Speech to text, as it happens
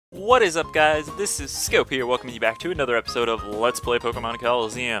What is up, guys? This is Scope here, welcoming you back to another episode of Let's Play Pokemon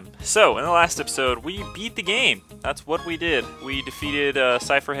Colosseum. So, in the last episode, we beat the game. That's what we did. We defeated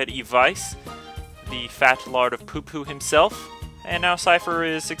Cypherhead Evice, the fat lord of Poo-Poo himself, and now Cypher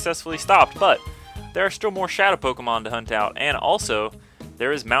is successfully stopped, but there are still more Shadow Pokemon to hunt out, and also,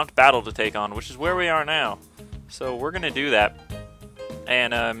 there is Mount Battle to take on, which is where we are now. So, we're going to do that.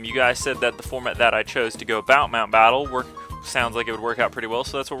 And you guys said that the format that I chose to go about Mount Battle sounds like it would work out pretty well,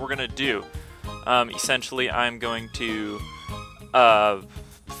 so that's what we're going to do. Essentially, I'm going to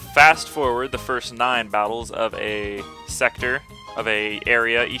fast forward the first 9 battles of a sector, of a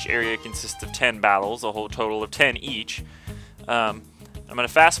area. Each area consists of 10 battles, a whole total of 10 each. I'm going to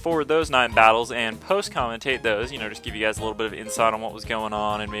fast forward those 9 battles and post-commentate those, just give you guys a little bit of insight on what was going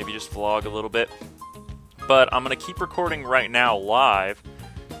on and maybe just vlog a little bit. But I'm going to keep recording right now live,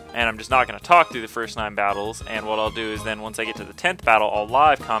 and I'm just not going to talk through the first 9 battles, and what I'll do is then once I get to the 10th battle, I'll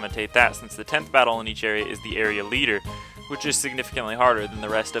live commentate that, since the 10th battle in each area is the area leader, which is significantly harder than the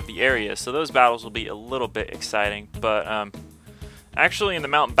rest of the area. So those battles will be a little bit exciting, but actually in the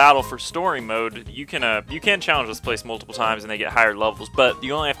mountain battle for story mode, you can challenge this place multiple times and they get higher levels, but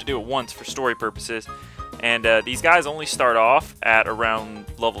you only have to do it once for story purposes. And these guys only start off at around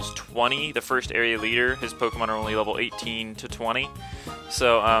levels 20. The first area leader, his Pokemon are only level 18 to 20.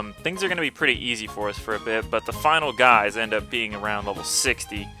 So things are going to be pretty easy for us for a bit, but the final guys end up being around level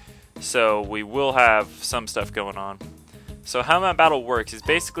 60. So we will have some stuff going on. So how that battle works is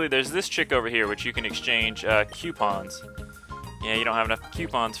basically there's this chick over here which you can exchange coupons. Yeah, you don't have enough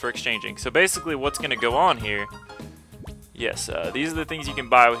coupons for exchanging. So basically what's going to go on here, yes, these are the things you can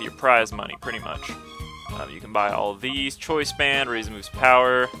buy with your prize money, pretty much. You can buy all of these. Choice Band, raise moves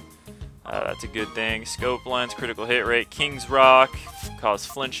power. That's a good thing. Scope Lens, critical hit rate. King's Rock, cause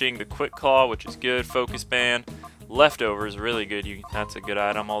flinching. The Quick Claw, which is good. Focus Band. Leftovers, really good. That's a good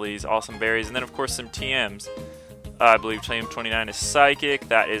item. All these awesome berries. And then, of course, some TMs. I believe TM 29 is Psychic.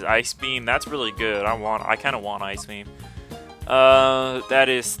 That is Ice Beam. That's really good. I kind of want Ice Beam. That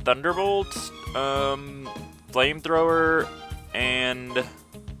is Thunderbolt, Flamethrower, and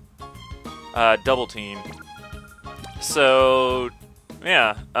Double Team. So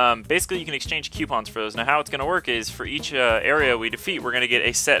yeah, basically you can exchange coupons for those. Now how it's going to work is for each area we defeat, we're going to get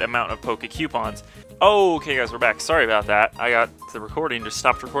a set amount of Poke coupons. Oh, okay guys, we're back. Sorry about that. I got the recording just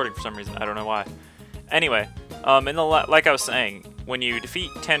stopped recording for some reason. I don't know why. Anyway, like I was saying, when you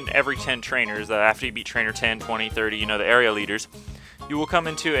defeat every 10 trainers, after you beat trainer 10, 20, 30, the area leaders, you will come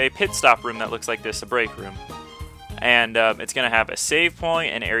into a pit stop room that looks like this, a break room. And it's going to have a save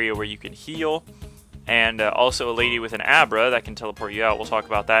point, an area where you can heal, and also a lady with an Abra that can teleport you out. We'll talk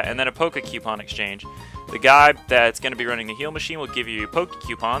about that. And then a Poke coupon exchange. The guy that's going to be running the heal machine will give you Poke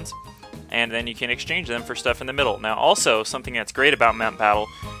coupons, and then you can exchange them for stuff in the middle. Now also, something that's great about Mount Battle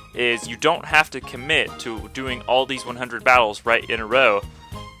is you don't have to commit to doing all these 100 battles right in a row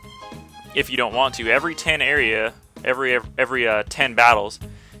if you don't want to. Every 10 battles,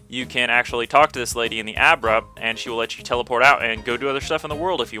 you can actually talk to this lady in the Abra, and she will let you teleport out and go do other stuff in the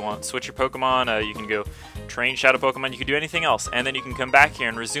world if you want. Switch your Pokemon, you can go train Shadow Pokemon, you can do anything else, and then you can come back here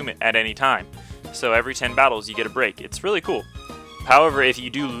and resume it at any time. So every 10 battles you get a break. It's really cool. However, if you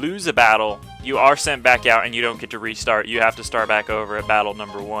do lose a battle, you are sent back out and you don't get to restart. You have to start back over at battle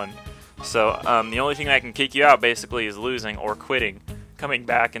number 1. So the only thing that can kick you out basically is losing or quitting. Coming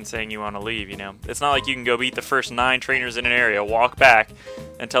back and saying you want to leave, It's not like you can go beat the first 9 trainers in an area, walk back,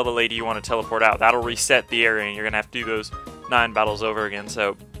 and tell the lady you want to teleport out. That'll reset the area, and you're going to have to do those 9 battles over again.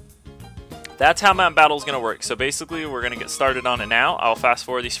 So that's how Mount Battle's going to work. So basically, we're going to get started on it now. I'll fast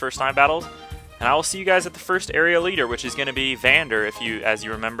forward these first 9 battles, and I will see you guys at the first area leader, which is going to be Vander, as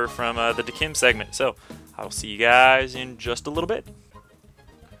you remember from the Dakim segment. So I will see you guys in just a little bit.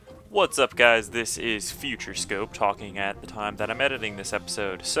 What's up, guys? This is Future Scope talking at the time that I'm editing this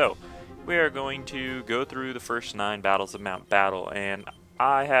episode. So, we are going to go through the first 9 battles of Mount Battle, and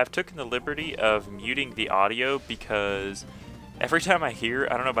I have taken the liberty of muting the audio because every time I hear,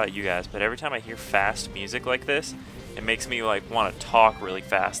 I don't know about you guys, but every time I hear fast music like this, it makes me want to talk really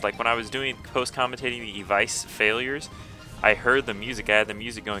fast. Like when I was doing post-commentating the Evice failures, I heard the music, I had the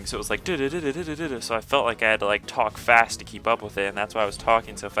music going, so it was like da-da-da-da-da-da-da, so I felt like I had to talk fast to keep up with it, and that's why I was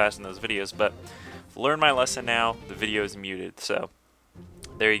talking so fast in those videos. But I've learned my lesson now, the video is muted, so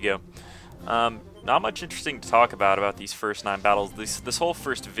there you go. Not much interesting to talk about these first 9 battles. This whole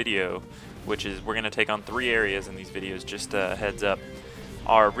first video, which is we're going to take on 3 areas in these videos, just heads up,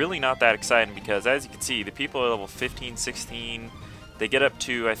 are really not that exciting because as you can see, the people are level 15, 16, they get up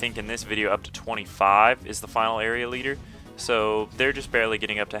to, I think in this video, up to 25 is the final area leader. So they're just barely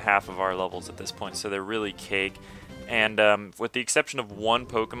getting up to half of our levels at this point, so they're really cake. And with the exception of one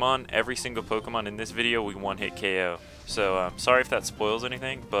Pokemon, every single Pokemon in this video we one-hit KO. So sorry if that spoils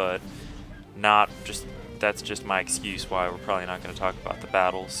anything, but that's just my excuse why we're probably not going to talk about the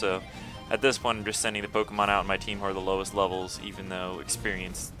battle. So at this point I'm just sending the Pokemon out in my team who are the lowest levels, even though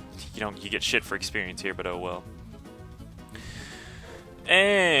experience, you get shit for experience here, but oh well.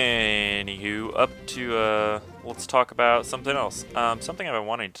 Anywho, up to, let's talk about something else. Something I've been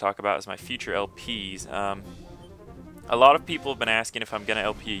wanting to talk about is my future LPs. A lot of people have been asking if I'm going to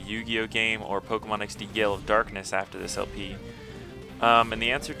LP a Yu-Gi-Oh game or Pokemon XD Gale of Darkness after this LP. And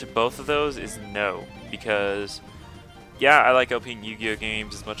the answer to both of those is no, because yeah, I like LPing Yu-Gi-Oh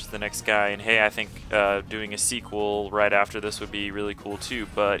games as much as the next guy, and hey, I think doing a sequel right after this would be really cool too,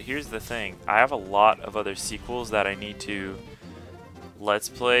 but here's the thing, I have a lot of other sequels that I need to Let's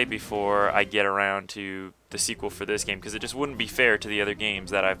Play before I get around to the sequel for this game, because it just wouldn't be fair to the other games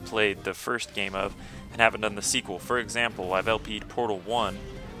that I've played the first game of and haven't done the sequel. For example, I've LP'd Portal 1,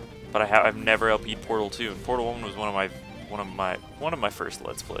 but I've never LP'd Portal 2, and Portal 1 was one of my first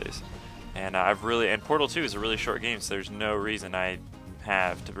Let's Plays. And and Portal 2 is a really short game, so there's no reason I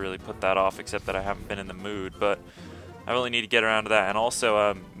have to really put that off, except that I haven't been in the mood, but I really need to get around to that. And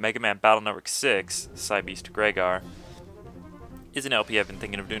also, Mega Man Battle Network 6, Psybeast Gregar, is an LP I've been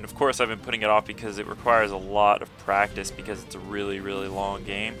thinking of doing. Of course, I've been putting it off because it requires a lot of practice, because it's a really, really long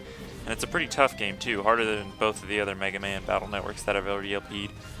game. And it's a pretty tough game, too, harder than both of the other Mega Man Battle Networks that I've already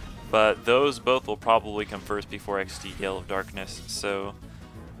LP'd. But those both will probably come first before XD Gale of Darkness, so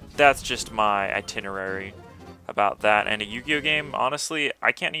that's just my itinerary about that. And a Yu-Gi-Oh game, honestly,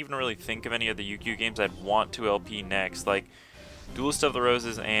 I can't even really think of any of the Yu-Gi-Oh games I'd want to LP next. Like Duelist of the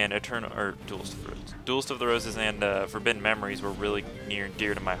Roses and Duelist of the Roses and Forbidden Memories were really near and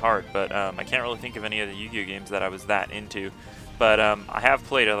dear to my heart, but I can't really think of any of the Yu-Gi-Oh games that I was that into. But I have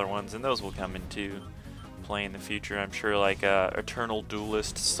played other ones, and those will come into play in the future, I'm sure, like Eternal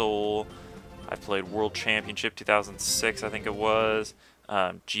Duelist Soul. I played World Championship 2006, I think it was.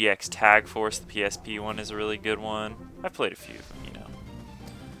 GX Tag Force, the PSP one, is a really good one. I've played a few of them,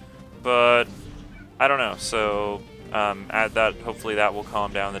 But I don't know, so add that. Hopefully that will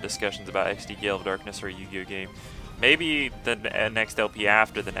calm down the discussions about XD Gale of Darkness or a Yu-Gi-Oh game. Maybe the next LP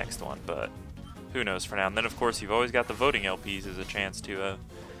after the next one, but who knows for now. And then, of course, you've always got the voting LPs as a chance to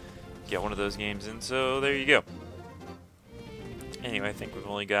get one of those games in, so there you go. Anyway, I think we've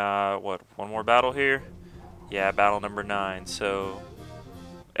only got, what, one more battle here? Yeah, battle number 9, so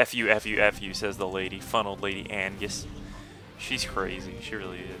F you, F you, F you, says the lady, funneled Lady Angus. She's crazy, she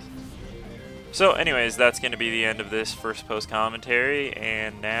really is. So anyways, that's going to be the end of this first post commentary,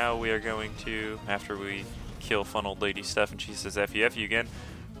 and now we are going to, after we kill funneled lady stuff and she says F you again,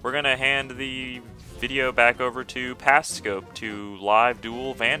 we're going to hand the video back over to Past Scope to live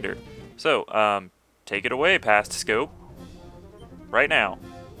duel Vander. So, take it away, Past Scope. Right now.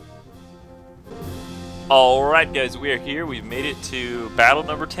 Alright guys, we are here. We've made it to battle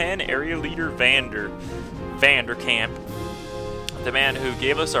number 10, Area Leader Vanderkamp. The man who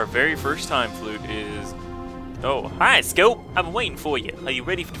gave us our very first time flute is... Oh, hi Scope! I've been waiting for you. Are you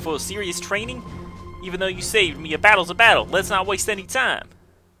ready for serious training? Even though you saved me, a battle's a battle. Let's not waste any time.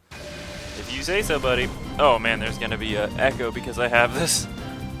 If you say so, buddy. Oh man, there's gonna be an echo because I have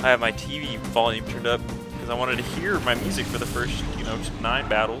my TV volume turned up because I wanted to hear my music for the first, just 9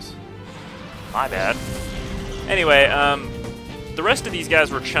 battles. My bad. Anyway, the rest of these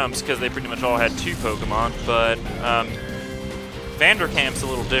guys were chumps because they pretty much all had 2 Pokemon, but Vanderkamp's a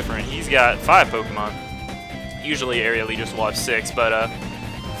little different. He's got 5 Pokemon. Usually area leaders will have 6, but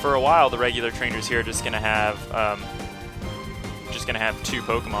for a while the regular trainers here are just gonna have 2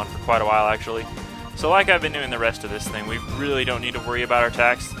 Pokemon for quite a while actually. So like I've been doing the rest of this thing, we really don't need to worry about our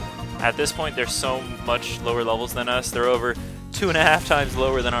attacks. At this point they're so much lower levels than us. They're over 2.5 times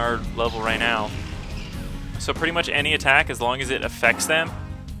lower than our level right now. So pretty much any attack, as long as it affects them,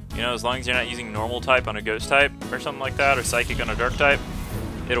 as long as you're not using normal type on a ghost type or something like that, or psychic on a dark type,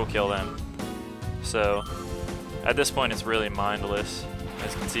 it'll kill them. So at this point it's really mindless.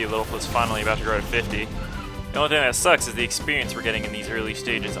 As you can see, Littlefoot's finally about to grow to 50. The only thing that sucks is the experience we're getting in these early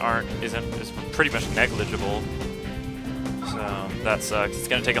stages is pretty much negligible. So that sucks. It's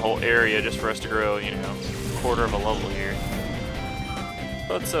gonna take a whole area just for us to grow, a quarter of a level here.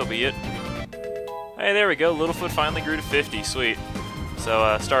 But so be it. Hey, there we go. Littlefoot finally grew to 50. Sweet.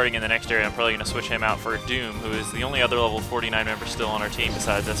 So starting in the next area, I'm probably gonna switch him out for Doom, who is the only other level 49 member still on our team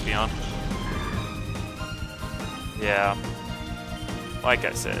besides Espeon. Yeah. Like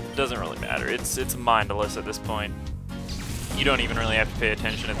I said, it doesn't really matter. It's mindless at this point. You don't even really have to pay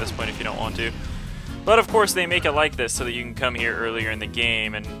attention at this point if you don't want to. But of course they make it like this so that you can come here earlier in the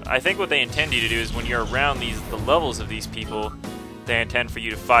game, and I think what they intend you to do is when you're around the levels of these people, they intend for you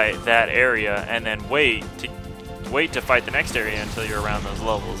to fight that area and then wait to fight the next area until you're around those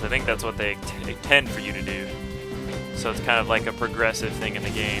levels. I think that's what they intend for you to do. So it's kind of like a progressive thing in the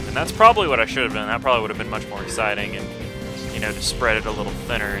game, and that's probably what I should have done. That probably would have been much more exciting, and you know, to spread it a little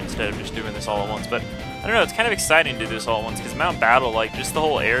thinner instead of just doing this all at once. But I don't know, it's kind of exciting to do this all at once because Mount Battle, like just the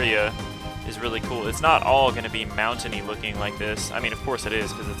whole area is really cool. It's not all going to be mountainy looking like this. I mean, of course it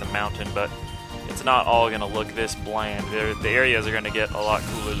is because it's a mountain, but it's not all going to look this bland. The areas are going to get a lot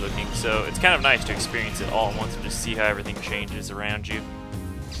cooler looking, so it's kind of nice to experience it all at once and just see how everything changes around you.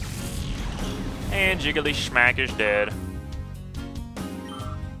 And Jiggly Schmack is dead.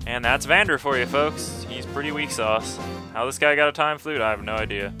 And that's Vander for you, folks. He's pretty weak sauce. How this guy got a time flute, I have no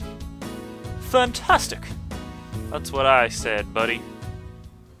idea. Fantastic! That's what I said, buddy.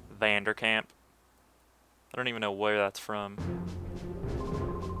 Vanderkamp. I don't even know where that's from.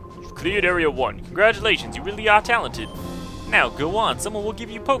 You've cleared Area 1. Congratulations, you really are talented. Now go on, someone will give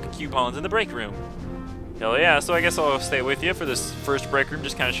you poke coupons in the break room. Hell yeah, so I guess I'll stay with you for this first break room.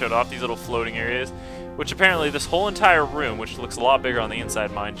 Just kind of showed off these little floating areas, which apparently this whole entire room, which looks a lot bigger on the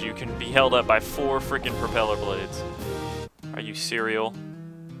inside, mind you, can be held up by 4 freaking propeller blades. Are you serial?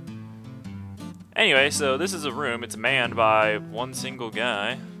 Anyway, so this is a room. It's manned by one single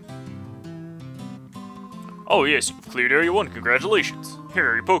guy. Oh yes, you've cleared Area 1, congratulations.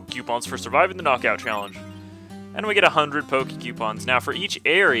 Here are your poke coupons for surviving the knockout challenge. And we get 100 poke coupons. Now for each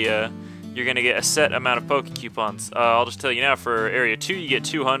area, you're going to get a set amount of poke coupons. I'll just tell you now, for Area 2 you get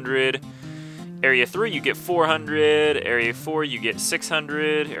 200, Area 3 you get 400, Area 4 you get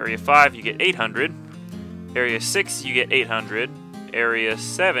 600, Area 5 you get 800, Area 6 you get 800, Area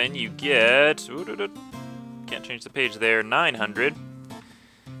 7 you get, can't change the page there, 900,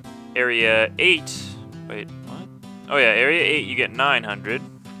 Area 8, wait, what? Oh yeah, Area 8 you get 900,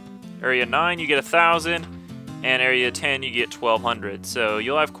 Area 9 you get 1,000, and Area 10 you get 1,200. So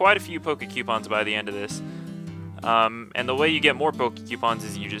you'll have quite a few poke coupons by the end of this. And the way you get more poke coupons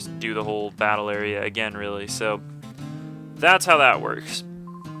is you just do the whole battle area again, really. So that's how that works.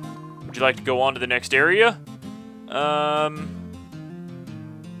 Would you like to go on to the next area? Yeah,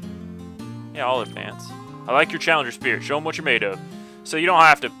 I'll advance. I like your challenger spirit. Show them what you're made of. So you don't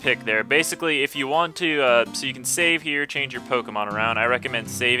have to pick there. Basically, if you want to, so you can save here, change your Pokemon around. I recommend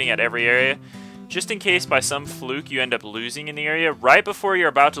saving at every area, just in case by some fluke you end up losing in the area right before you're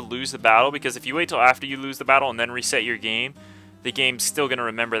about to lose the battle, because if you wait till after you lose the battle and then reset your game, the game's still going to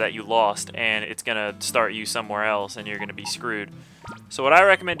remember that you lost, and it's going to start you somewhere else, and you're going to be screwed. So what I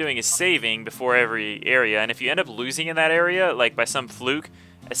recommend doing is saving before every area, and if you end up losing in that area, like by some fluke,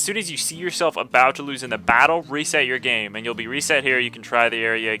 as soon as you see yourself about to lose in the battle, reset your game, and you'll be reset here. You can try the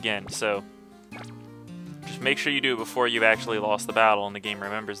area again. So just make sure you do it before you've actually lost the battle, and the game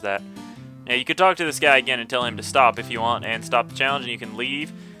remembers that. Now you could talk to this guy again and tell him to stop if you want, and stop the challenge, and you can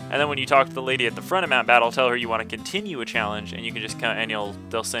leave. And then when you talk to the lady at the front of Mount Battle, tell her you want to continue a challenge, and you can just come, and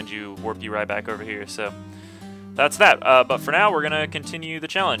they'll send you, warp you right back over here. So that's that. But for now, we're gonna continue the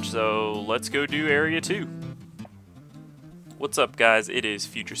challenge. So let's go do Area 2. What's up, guys? It is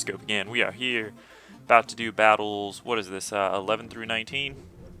Future Scope again. We are here, about to do battles. What is this? 11 through 19.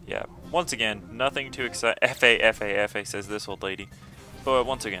 Yeah. Once again, nothing too exciting. FA says this old lady. But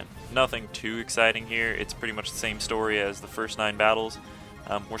once again, nothing too exciting here. It's pretty much the same story as the first 9 battles.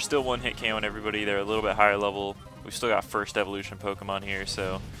 We're still one-hit KOing everybody. They're a little bit higher level. We've still got first evolution Pokemon here,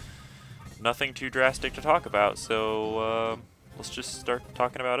 so nothing too drastic to talk about. So let's just start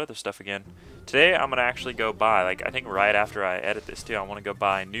talking about other stuff again. Today I'm gonna actually go buy, like I think right after I edit this too, I want to go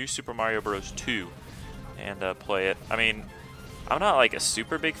buy New Super Mario Bros. 2 and play it. I mean, I'm not like a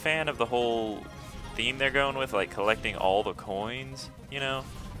super big fan of the whole theme they're going with, like collecting all the coins. You know,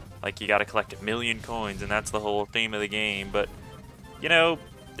 like you got to collect 1,000,000 coins, and that's the whole theme of the game. But you know,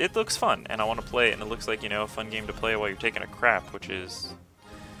 it looks fun, and I want to play it, and it looks like, you know, a fun game to play while you're taking a crap, which is,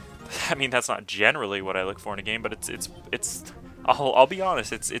 I mean, that's not generally what I look for in a game, but it's. I'll be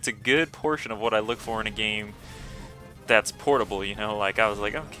honest, it's a good portion of what I look for in a game that's portable, you know. Like I was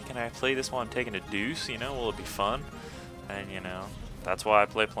like, okay, can I play this while I'm taking a deuce? You know, will it be fun? And you know, that's why I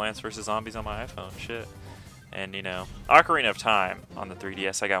play Plants vs Zombies on my iPhone. Shit. And you know, Ocarina of Time on the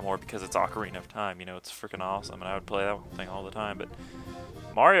 3DS I got more because it's Ocarina of Time. You know, it's freaking awesome, and I would play that thing all the time. But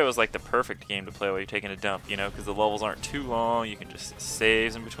Mario is like the perfect game to play while you're taking a dump. You know, because the levels aren't too long. You can just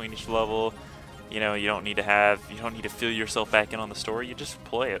save in between each level. You know, you don't need to fill yourself back in on the story. You just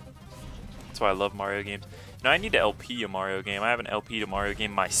play it. That's why I love Mario games. You know, I need to LP a Mario game. I haven't LP'd a Mario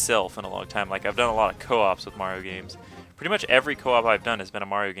game myself in a long time. Like, I've done a lot of co-ops with Mario games. Pretty much every co-op I've done has been a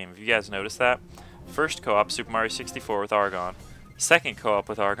Mario game. Have you guys noticed that? First co-op, Super Mario 64 with Argon. Second co-op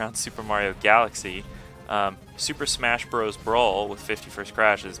with Argon, Super Mario Galaxy. Super Smash Bros. Brawl with 51st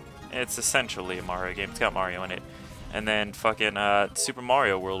Crashes. It's essentially a Mario game. It's got Mario in it. And then fucking Super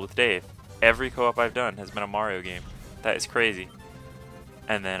Mario World with Dave. Every co-op I've done has been a Mario game. That is crazy.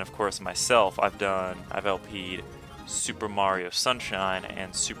 And then, of course, myself, I've LP'd Super Mario Sunshine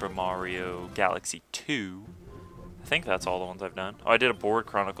and Super Mario Galaxy 2. I think that's all the ones I've done. Oh, I did a Board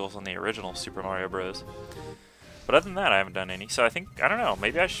Chronicles on the original Super Mario Bros. But other than that, I haven't done any. So I think, I don't know,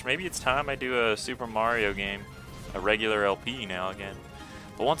 maybe it's time I do a Super Mario game, a regular LP now again.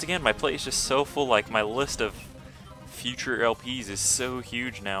 But once again, my plate is just so full. Like, my list of future LPs is so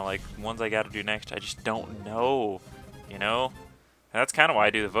huge now. Like, ones I got to do next, I just don't know, you know? And that's kind of why I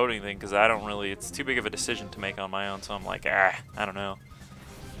do the voting thing, because I don't really, it's too big of a decision to make on my own, so I'm like, I don't know.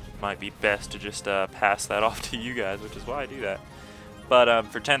 Might be best to just pass that off to you guys, which is why I do that. But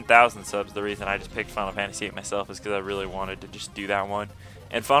for 10,000 subs, the reason I just picked Final Fantasy VIII myself is because I really wanted to just do that one.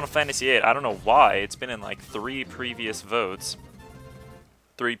 And Final Fantasy VIII, I don't know why, it's been in like 3 previous votes,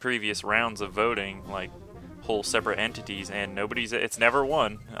 3 previous rounds of voting, like whole separate entities, and it's never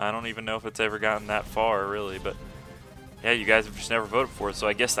won. I don't even know if it's ever gotten that far, really, but yeah, you guys have just never voted for it, so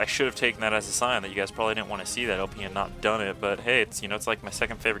I guess I should have taken that as a sign that you guys probably didn't want to see that LP and not done it, but hey, it's, you know, it's like my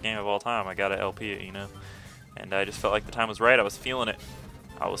second favorite game of all time. I gotta LP it, you know, and I just felt like the time was right. I was feeling it.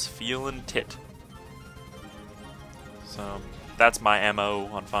 I was feeling tit. So that's my MO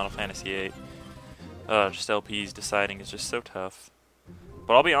on Final Fantasy VIII. Just LPs deciding is just so tough.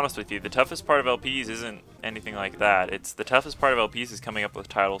 But I'll be honest with you, the toughest part of LPs isn't anything like that. It's the toughest part of LPs is coming up with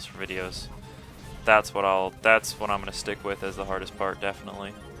titles for videos. That's what I'm gonna stick with as the hardest part,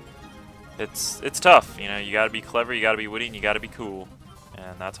 definitely. It's tough, you know, you gotta be clever, you gotta be witty, and you gotta be cool.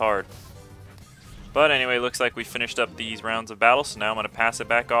 And that's hard. But anyway, looks like we finished up these rounds of battle, so now I'm gonna pass it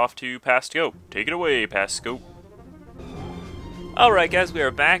back off to Pascope. Take it away, Pascope. Alright guys, we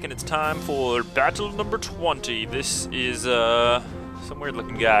are back and it's time for battle number 20. This is some weird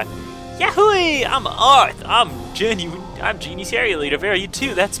looking guy. Yahoo! I'm Arth! I'm Genie's area leader of Area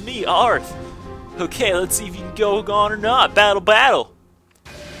 2, that's me, Arth. Okay, let's see if you can go on or not. Battle!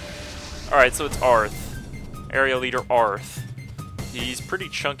 Alright, so it's Arth. Area leader Arth. He's pretty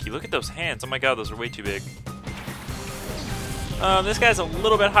chunky. Look at those hands. Oh my god, those are way too big. This guy's a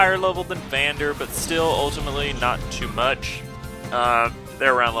little bit higher level than Vander, but still, ultimately, not too much.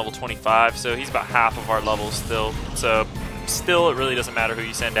 They're around level 25, so he's about half of our levels still. So, still, it really doesn't matter who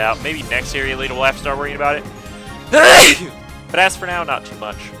you send out. Maybe next area leader we'll have to start worrying about it. But as for now, not too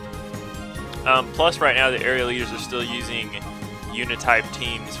much. Plus, right now, the area leaders are still using unit-type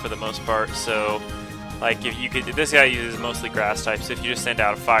teams for the most part, so, like, if you could, this guy uses mostly grass type, so if you just send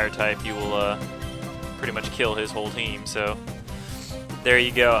out a fire type, you will, pretty much kill his whole team, so, there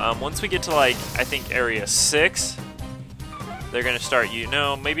you go. Once we get to, like, I think area 6, they're gonna start,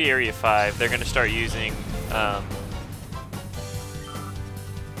 maybe area 5, they're gonna start using, I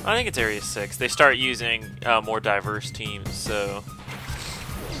think it's area 6, they start using, more diverse teams, so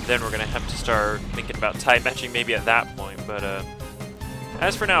then we're going to have to start thinking about type matching maybe at that point, but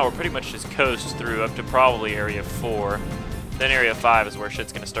as for now, we're pretty much just coast through up to probably area 4. Then area 5 is where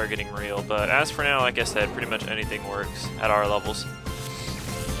shit's going to start getting real, but as for now, like I said, pretty much anything works at our levels.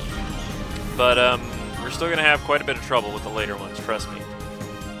 But we're still going to have quite a bit of trouble with the later ones, trust me.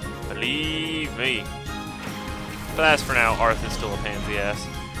 Believe me. But as for now, Arth is still a pansy ass.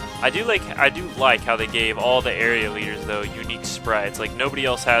 I do like how they gave all the area leaders though unique sprites. Like nobody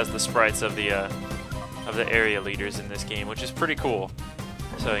else has the sprites of the area leaders in this game, which is pretty cool.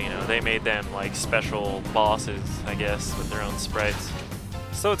 So you know they made them like special bosses, I guess, with their own sprites.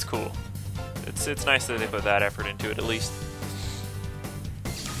 So it's cool. It's nice that they put that effort into it at least.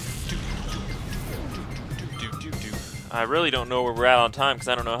 I really don't know where we're at on time because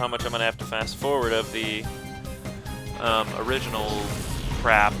I don't know how much I'm gonna have to fast forward of the original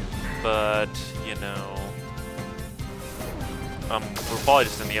crap. But, you know, we're probably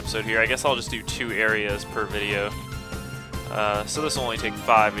just in the episode here. I guess I'll just do 2 areas per video. So this will only take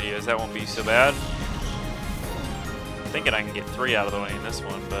 5 videos. That won't be so bad. I'm thinking I can get 3 out of the way in this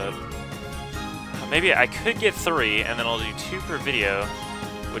one, but maybe I could get 3, and then I'll do 2 per video,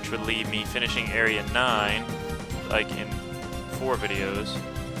 which would leave me finishing area 9, like in 4 videos.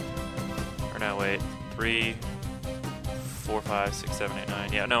 Or no, wait, 3... 4, 5, 6, 7, 8,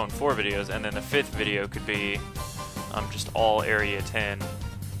 9. Yeah, no, in 4 videos, and then the 5th video could be just all area 10,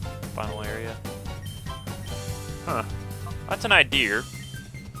 final area. Huh. That's an idea.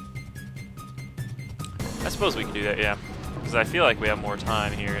 I suppose we could do that, yeah. Because I feel like we have more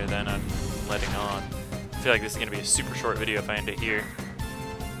time here than I'm letting on. I feel like this is going to be a super short video if I end it here.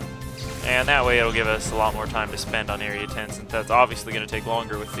 And that way it'll give us a lot more time to spend on Area 10, since that's obviously going to take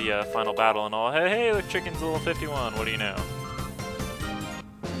longer with the final battle and all. Hey, the chicken's level 51, what do you know?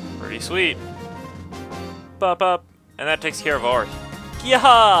 Pretty sweet. Bup up. And that takes care of ours.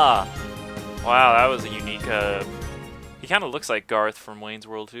 Yaha! Wow, that was a unique, he kind of looks like Garth from Wayne's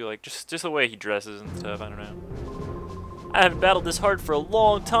World too, like just the way he dresses and stuff, I don't know. I haven't battled this hard for a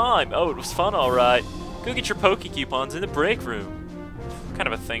long time. Oh, it was fun, alright. Go get your Poke Coupons in the break room. What kind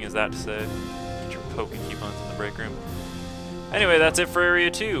of a thing is that to say? Get your Poke Coupons in the break room. Anyway, that's it for Area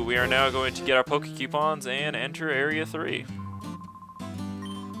 2. We are now going to get our Poke Coupons and enter Area 3.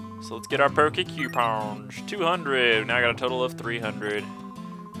 So let's get our Poke Coupons. 200. Now I got a total of 300.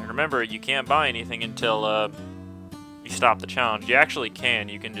 And remember, you can't buy anything until you stop the challenge. You actually can.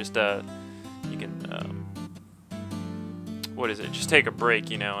 You can just what is it? Just take a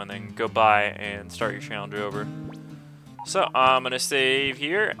break, you know, and then go buy and start your challenge over. So I'm gonna save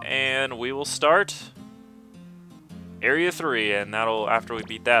here, and we will start Area 3, and that'll, after we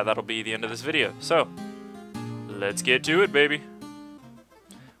beat that, that'll be the end of this video. So let's get to it, baby.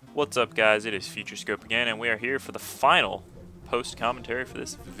 What's up, guys? It is Futurescope again, and we are here for the final post commentary for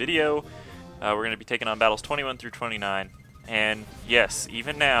this video. We're going to be taking on battles 21 through 29, and yes,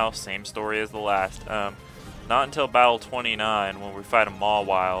 even now, same story as the last. Not until battle 29, when we fight a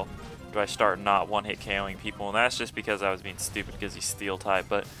Mawile, do I start not one-hit KOing people, and that's just because I was being stupid because he's Steel type,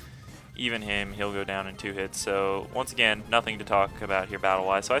 but even him, he'll go down in 2 hits. So once again, nothing to talk about here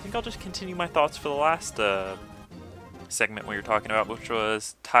battle-wise, so I think I'll just continue my thoughts for the last segment we were talking about, which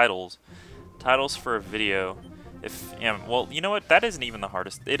was titles. Titles for a video. Well, you know what? That isn't even the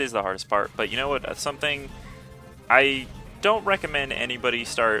hardest. It is the hardest part, but you know what? Something I don't recommend anybody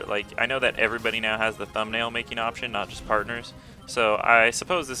start, like, I know that everybody now has the thumbnail making option, not just partners, so I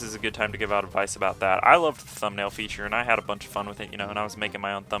suppose this is a good time to give out advice about that. I loved the thumbnail feature, and I had a bunch of fun with it, you know, and I was making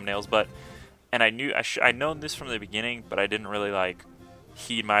my own thumbnails, but, and I known this from the beginning, but I didn't really, like,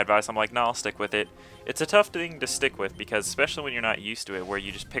 heed my advice. I'm like, no, I'll stick with it. It's a tough thing to stick with, because especially when you're not used to it, where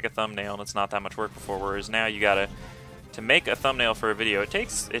you just pick a thumbnail and it's not that much work before, whereas now you gotta, to make a thumbnail for a video, it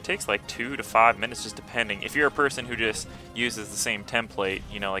takes like 2 to 5 minutes, just depending. If you're a person who just uses the same template,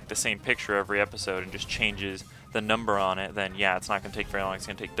 you know, like the same picture every episode and just changes the number on it, then yeah, it's not going to take very long. It's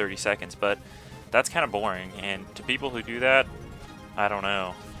going to take 30 seconds, but that's kind of boring. And to people who do that, I don't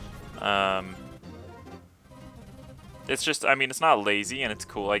know. It's just, I mean, it's not lazy, and it's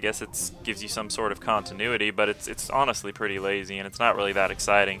cool. I guess it gives you some sort of continuity, but it's honestly pretty lazy, and it's not really that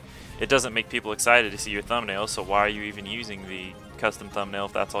exciting. It doesn't make people excited to see your thumbnail, so why are you even using the custom thumbnail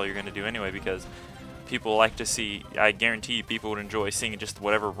if that's all you're going to do anyway? Because people like to see, I guarantee you people would enjoy seeing just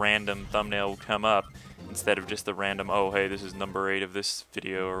whatever random thumbnail will come up instead of just the random, oh, hey, this is number 8 of this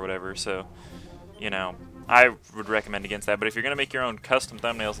video or whatever. So, you know, I would recommend against that. But if you're going to make your own custom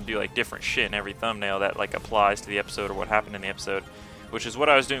thumbnails and do like different shit in every thumbnail that like applies to the episode or what happened in the episode, which is what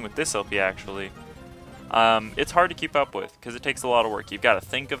I was doing with this LP actually, it's hard to keep up with because it takes a lot of work. You've got to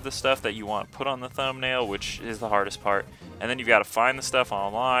think of the stuff that you want put on the thumbnail, which is the hardest part, and then you've got to find the stuff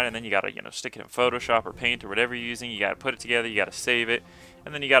online, and then you got to, you know, stick it in Photoshop or Paint or whatever you're using. You got to put it together, you got to save it,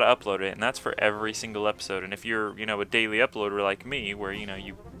 and then you got to upload it, and that's for every single episode. And if you're, you know, a daily uploader like me, where, you know,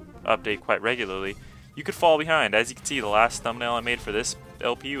 you update quite regularly, you could fall behind. As you can see, the last thumbnail I made for this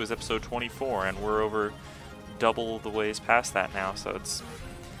LP was episode 24, and we're over double the ways past that now, so it's,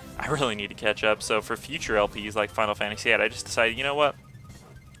 I really need to catch up. So for future LPs like Final Fantasy VIII, I just decided, you know what,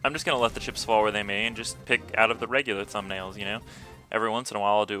 I'm just going to let the chips fall where they may and just pick out of the regular thumbnails, you know. Every once in a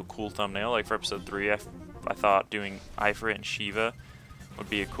while I'll do a cool thumbnail, like for episode 3 I thought doing Ifrit and Shiva would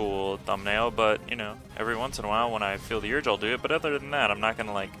be a cool thumbnail, but, you know, every once in a while when I feel the urge I'll do it, but other than that I'm not going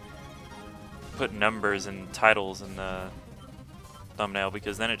to like put numbers and titles in the thumbnail,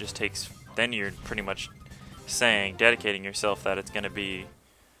 because then it just takes, then you're pretty much saying, dedicating yourself that it's going to be,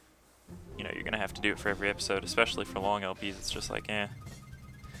 you know, you're going to have to do it for every episode, especially for long LPs. It's just like, eh.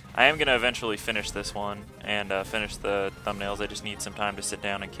 I am going to eventually finish this one and finish the thumbnails. I just need some time to sit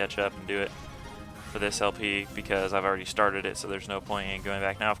down and catch up and do it for this LP because I've already started it, so there's no point in going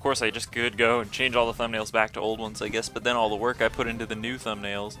back now. Of course, I just could go and change all the thumbnails back to old ones, I guess, but then all the work I put into the new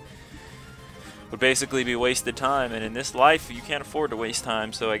thumbnails would basically be wasted time, and in this life, you can't afford to waste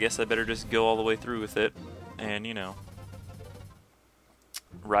time, so I guess I better just go all the way through with it and, you know,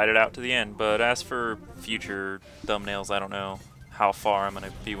 ride it out to the end. But as for future thumbnails, I don't know how far I'm going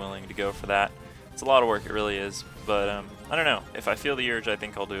to be willing to go for that. It's a lot of work, it really is, but I don't know. If I feel the urge, I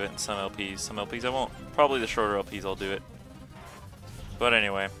think I'll do it in some LPs I won't. Probably the shorter LPs I'll do it. But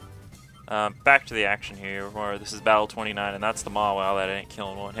anyway, back to the action here, where this is battle 29, and that's the Mawile that I didn't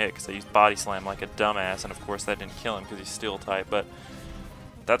kill in one hit because I used Body Slam like a dumbass, and of course that didn't kill him because he's Steel type, but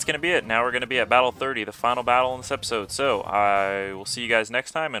that's going to be it. Now we're going to be at Battle 30, the final battle in this episode. So I will see you guys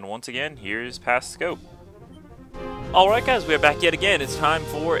next time, and once again, here's Past Scope. Alright guys, we are back yet again. It's time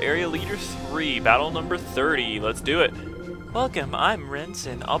for Area Leader 3, battle number 30. Let's do it. Welcome, I'm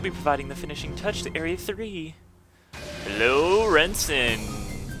Renson. I'll be providing the finishing touch to Area 3. Hello, Renson.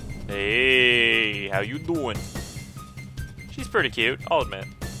 Hey, how you doing? She's pretty cute, I'll admit.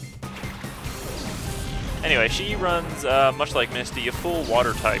 Anyway, she runs, much like Misty, a full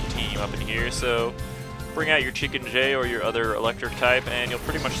water type team up in here, so bring out your Chicken Jay or your other electric type and you'll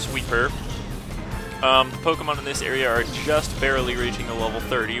pretty much sweep her. The Pokemon in this area are just barely reaching the level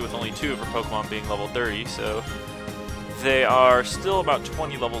 30, with only 2 of her Pokemon being level 30, so they are still about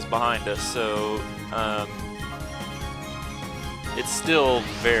 20 levels behind us, so it's still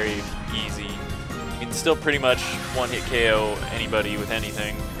very easy. You can still pretty much one-hit KO anybody with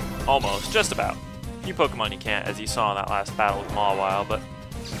anything, almost, just about. A few Pokemon you can't, as you saw in that last battle with Mawile, but,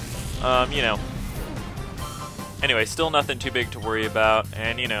 you know. Anyway, still nothing too big to worry about,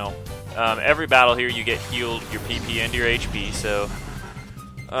 and, you know, every battle here you get healed your PP and your HP, so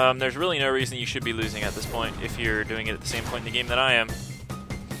there's really no reason you should be losing at this point if you're doing it at the same point in the game that I am.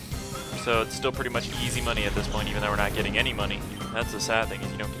 So it's still pretty much easy money at this point, even though we're not getting any money. That's the sad thing,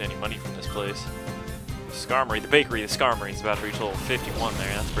 is you don't get any money from this place. Skarmory, the bakery, the Skarmory is about to reach level 51 there,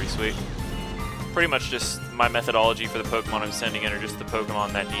 that's pretty sweet. Pretty much just my methodology for the Pokemon I'm sending in are just the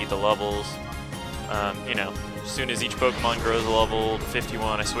Pokemon that need the levels. You know, as soon as each Pokemon grows a level to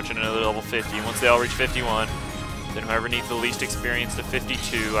 51, I switch it to another level 50. Once they all reach 51, then whoever needs the least experience to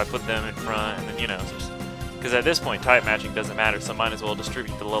 52, I put them in front, and then, you know, because at this point, type matching doesn't matter, so I might as well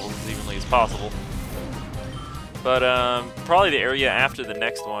distribute the levels as evenly as possible. But probably the area after the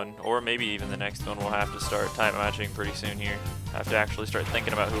next one, or maybe even the next one, we'll have to start type matching pretty soon here. I have to actually start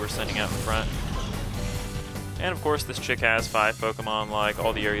thinking about who we're sending out in front. And of course, this chick has 5 Pokemon like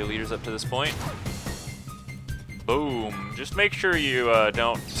all the area leaders up to this point. Boom. Just make sure you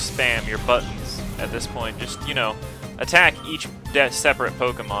don't spam your buttons at this point. Just, you know, attack each separate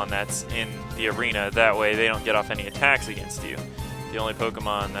Pokemon that's in the arena. That way they don't get off any attacks against you. The only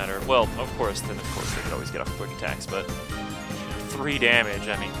Pokemon that are, well, of course they could always get off quick attacks, but 3 damage,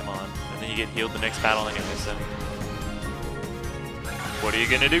 I mean, come on. And then you get healed the next battle anyway, so what are you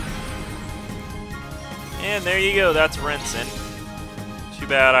gonna do? And there you go, that's Renson. Too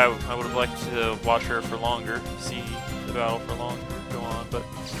bad I would have liked to watch her for longer, see the battle for longer go on, but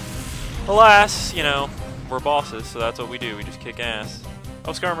alas, you know, we're bosses, so that's what we do, we just kick ass.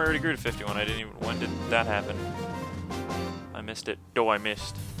 Oh, Skarmory already grew to 51, when did that happen? I missed it. Oh, I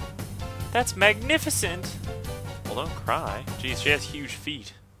missed. That's magnificent! Well, don't cry. Jeez, she has huge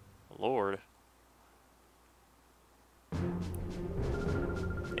feet. Lord.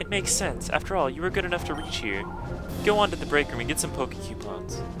 It makes sense. After all, you were good enough to reach here. Go on to the break room and get some Poke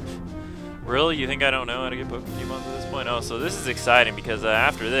Coupons. Really? You think I don't know how to get Poke Coupons at this point? Oh, so this is exciting because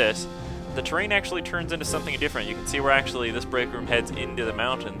after this, the terrain actually turns into something different. You can see where actually this break room heads into the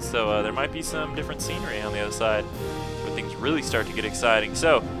mountains, so there might be some different scenery on the other side where things really start to get exciting.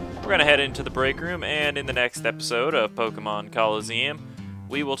 So we're going to head into the break room, and in the next episode of Pokemon Colosseum,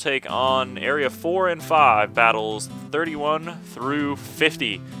 we will take on Area 4 and 5, battles 31 through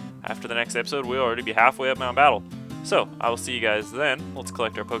 50. After the next episode, we'll already be halfway up Mount Battle. So, I will see you guys then. Let's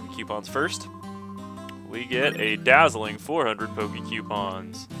collect our Poke Coupons first. We get a dazzling 400 Poke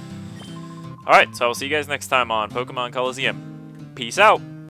Coupons. Alright, so I will see you guys next time on Pokemon Colosseum. Peace out!